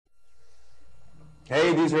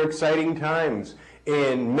Hey, these are exciting times.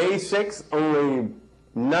 In May 6th, only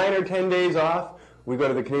 9 or 10 days off, we go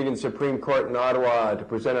to the Canadian Supreme Court in Ottawa to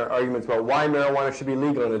present our arguments about why marijuana should be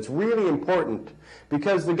legal. And it's really important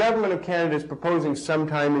because the government of Canada is proposing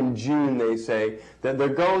sometime in June, they say, that they're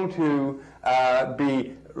going to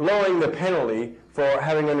be lowering the penalty for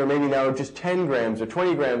having under maybe now just 10 grams or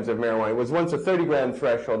 20 grams of marijuana. It was once a 30-gram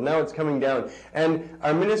threshold. Now it's coming down. And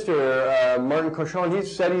our minister, Marc, he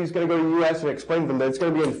said he's going to go to the U.S. and explain to them that it's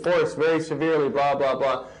going to be enforced very severely, blah, blah,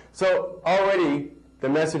 blah. So already the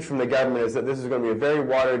message from the government is that this is going to be a very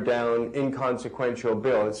watered-down, inconsequential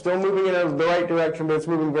bill. It's still moving in the right direction, but it's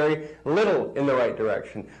moving very little in the right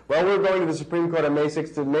direction. Well, we're going to the Supreme Court on May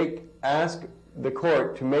 6th to ask the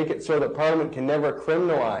court to make it so that Parliament can never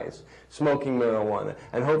criminalize smoking marijuana.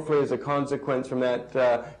 And hopefully as a consequence from that,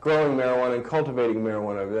 growing marijuana and cultivating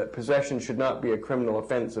marijuana, that possession should not be a criminal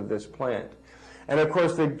offense of this plant. And of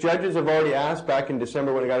course the judges have already asked back in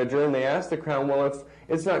December when it got adjourned, they asked the Crown, well, if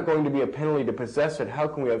it's not going to be a penalty to possess it, how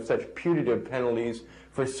can we have such putative penalties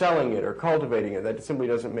for selling it or cultivating it? That simply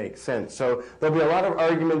doesn't make sense. So there'll be a lot of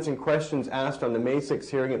arguments and questions asked on the May 6th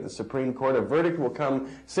hearing at the Supreme Court. A verdict will come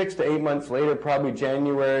 6 to 8 months later, probably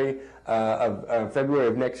February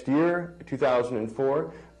of next year,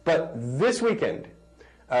 2004. But this weekend,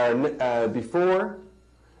 before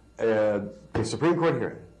the Supreme Court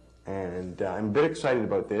hearing, and I'm a bit excited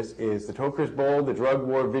about this, is the Toker's Bowl, the Drug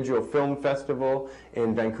War Vigil Film Festival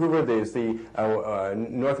in Vancouver. There's the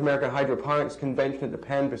North American Hydroponics Convention at the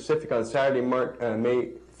Pan Pacific on Saturday,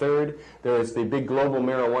 May 3rd. There's the big Global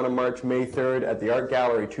Marijuana March May 3rd at the Art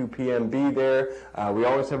Gallery, 2 p.m. Be there. We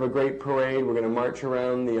always have a great parade. We're going to march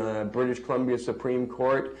around the British Columbia Supreme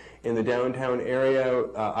Court in the downtown area.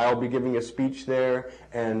 I'll be giving a speech there,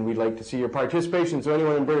 and we'd like to see your participation. So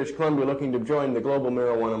anyone in British Columbia looking to join the Global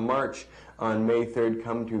Marijuana March on May 3rd,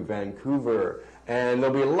 come to Vancouver. And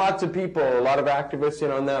there'll be lots of people, a lot of activists in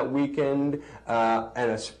on that weekend.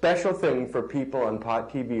 And a special thing for people on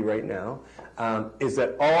Pot TV right now is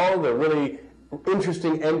that all the really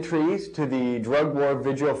interesting entries to the Drug War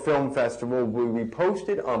Vigil Film Festival will be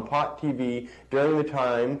posted on Pot TV during the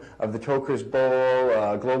time of the Toker's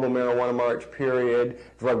Bowl, Global Marijuana March period,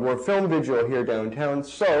 Drug War Film Vigil here downtown.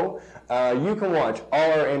 So you can watch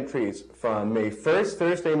all our entries from May 1st,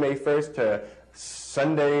 Thursday, May 1st to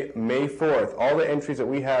Sunday, May 4th. All the entries that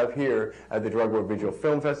we have here at the Drug War Vigil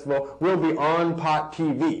Film Festival will be on Pot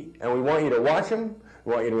TV. And we want you to watch them,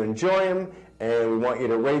 we want you to enjoy them, and we want you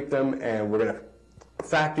to rate them, and we're going to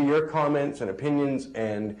factor your comments and opinions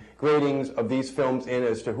and gradings of these films in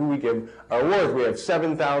as to who we give our awards. We have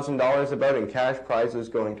 $7,000 about in cash prizes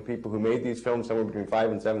going to people who made these films, somewhere between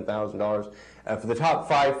 $5,000 and $7,000 for the top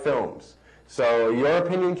 5 films. So your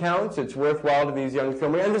opinion counts. It's worthwhile to these young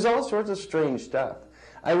filmmakers. And there's all sorts of strange stuff.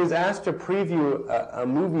 I was asked to preview a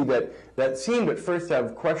movie that seemed at first to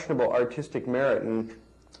have questionable artistic merit, and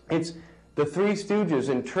it's The Three Stooges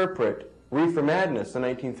interpret Reefer Madness, the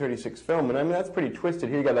 1936 film. And I mean, that's pretty twisted.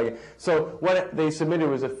 Here you got so what they submitted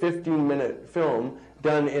was a 15-minute film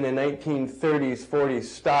done in a 1930s, 40s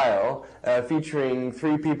style, featuring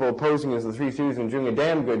 3 people posing as the Three Stooges and doing a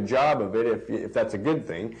damn good job of it, if that's a good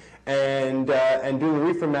thing, and doing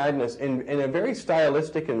Reefer Madness in a very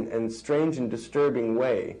stylistic and strange and disturbing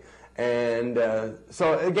way. And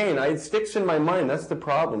so again, it sticks in my mind. That's the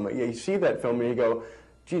problem. You see that film and you go,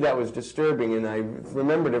 gee, that was disturbing, and I've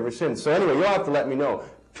remembered ever since. So anyway, you'll have to let me know.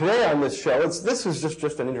 Today on this show, this is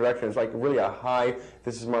just an introduction. It's like really a hi.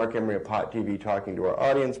 This is Marc Emery of Pot TV talking to our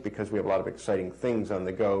audience because we have a lot of exciting things on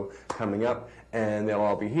the go coming up, and they'll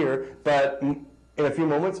all be here. But in a few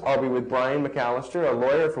moments, I'll be with Brian McCallister, a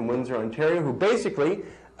lawyer from Windsor, Ontario, who basically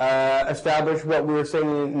established what we were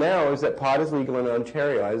saying now is that pot is legal in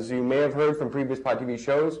Ontario. As you may have heard from previous Pot TV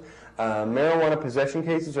shows, marijuana possession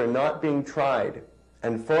cases are not being tried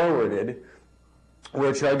and forwarded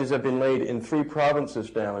where charges have been laid in 3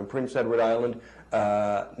 provinces now, in Prince Edward Island,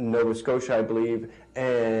 Nova Scotia, I believe,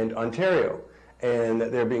 and Ontario. And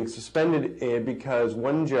they're being suspended because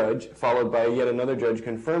one judge, followed by yet another judge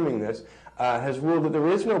confirming this, has ruled that there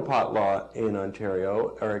is no pot law in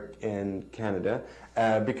Ontario or in Canada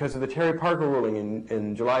because of the Terry Parker ruling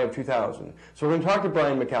in July of 2000. So we're going to talk to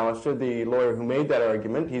Brian McCallister, the lawyer who made that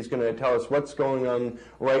argument. He's going to tell us what's going on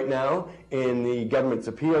right now in the government's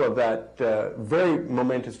appeal of that very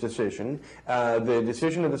momentous decision. The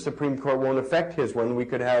decision of the Supreme Court won't affect his one. We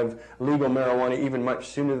could have legal marijuana even much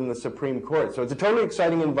sooner than the Supreme Court. So it's a totally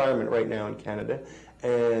exciting environment right now in Canada.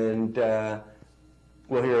 And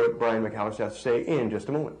we'll hear what Brian McCallister has to say in just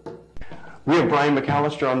a moment. We have Brian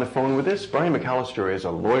McCallister on the phone with us. Brian McCallister is a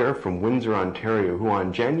lawyer from Windsor, Ontario, who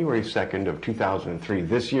on January 2nd of 2003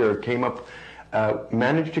 this year came up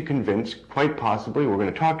managed to convince, quite possibly, we're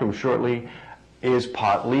going to talk to him shortly, is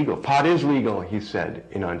pot legal? Pot is legal, he said,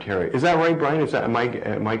 in Ontario. Is that right, Brian?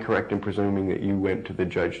 Am I correct in presuming that you went to the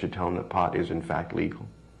judge to tell him that pot is in fact legal?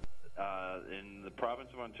 In the province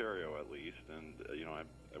of Ontario, at least, and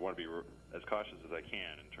I want to be as cautious as I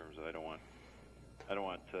can in terms of I don't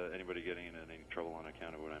want anybody getting in any trouble on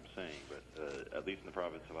account of what I'm saying. But at least in the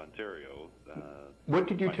province of Ontario, what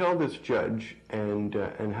did you tell this judge, and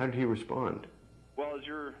how did he respond? Well, as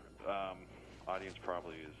your audience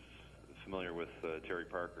probably is familiar with Terry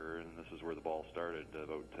Parker, and this is where the ball started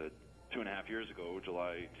about 2.5 years ago,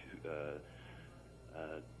 July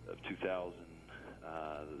of 2000.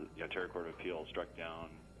 The Ontario Court of Appeal struck down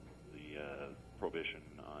the prohibition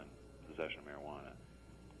on possession of marijuana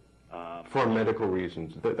for medical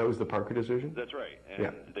reasons. That was the Parker decision? That's right.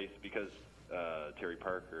 And because Terry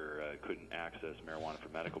Parker couldn't access marijuana for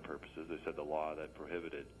medical purposes, they said the law that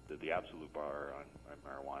prohibited the absolute bar on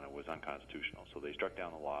marijuana was unconstitutional. So they struck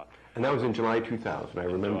down the law. And that was in July 2000, I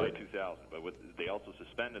remember. July 2000, but they also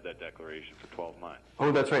suspended that declaration for 12 months.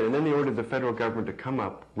 Oh, that's right. And then they ordered the federal government to come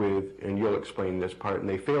up with, and you'll explain this part, and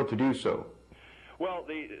they failed to do so. Well,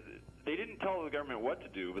 they didn't tell the government what to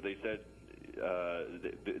do, but they said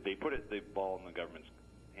they put the ball in the government's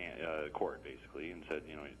court, basically, and said,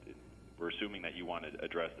 we're assuming that you want to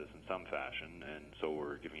address this in some fashion, and so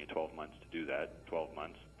we're giving you 12 months to do that. 12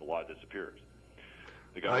 months, the law disappears.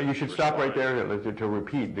 You should stop right there to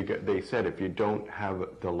repeat. They said if you don't have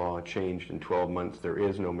the law changed in 12 months, there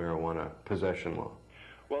is no marijuana possession law.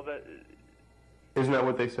 Well, isn't that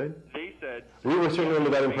what they said? They said... We were certainly under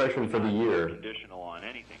that impression for the year. Conditional on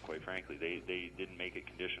anything, quite frankly. They didn't make it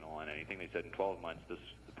conditional on anything. They said in 12 months, the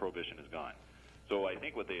prohibition is gone. So I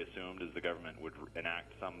think what they assumed is the government would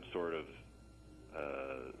enact some sort of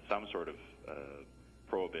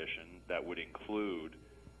prohibition that would include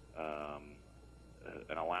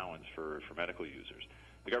an allowance for medical users.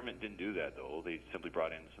 The government didn't do that, though. They simply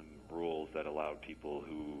brought in some rules that allowed people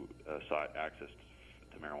who sought access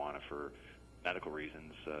to marijuana for medical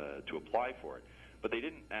reasons to apply for it. But they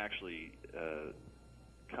didn't actually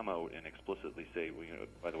come out and explicitly say, well,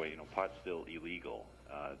 by the way, pot's still illegal.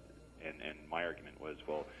 And my argument was,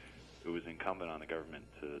 well, it was incumbent on the government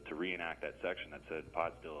to reenact that section that said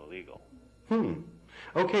pot's still illegal.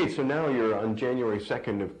 Okay, so now you're on January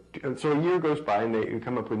 2nd. So a year goes by and they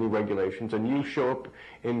come up with new regulations, and you show up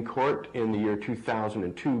in court in the year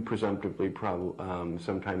 2002, presumptively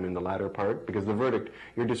sometime in the latter part, because the verdict,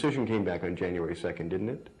 your decision came back on January 2nd, didn't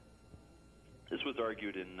it? This was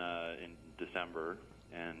argued in December,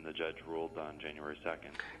 and the judge ruled on January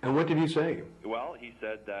 2nd. And what did he say? Well, he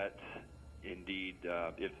said that, indeed,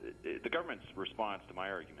 if the government's response to my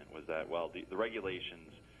argument was that, well, the regulations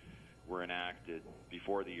were enacted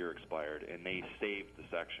before the year expired, and they saved the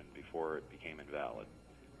section before it became invalid.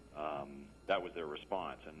 That was their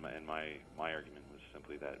response, and my argument was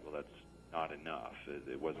simply that, well, that's not enough.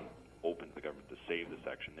 It wasn't open to the government to save the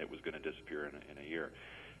section. It was going to disappear in a year.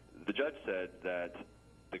 The judge said that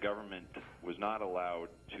the government was not allowed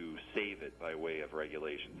to save it by way of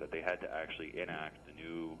regulations, that they had to actually enact the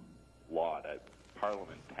new law that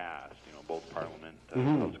Parliament passed, both Parliament, the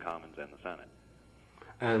House of Commons, and the Senate.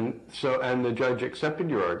 And the judge accepted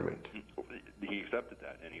your argument? He accepted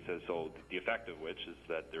that, and he says, so the effect of which is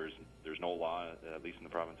that there's no law, at least in the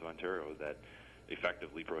province of Ontario, that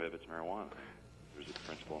effectively prohibits marijuana. There's a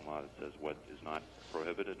principle in law that says what is not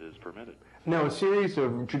prohibited is permitted. Now, a series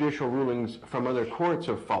of judicial rulings from other courts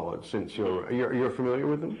have followed since you're familiar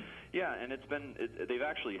with them? Yeah, and they've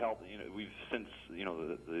actually helped. We've since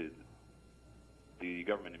the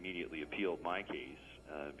government immediately appealed my case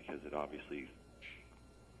because it obviously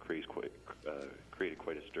created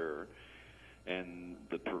quite a stir. And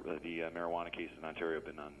the marijuana cases in Ontario have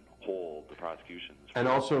been on hold, the prosecutions. And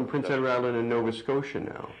also in Prince Edward Island and Nova Scotia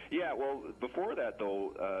now. Yeah, well, before that,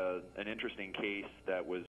 though, an interesting case that was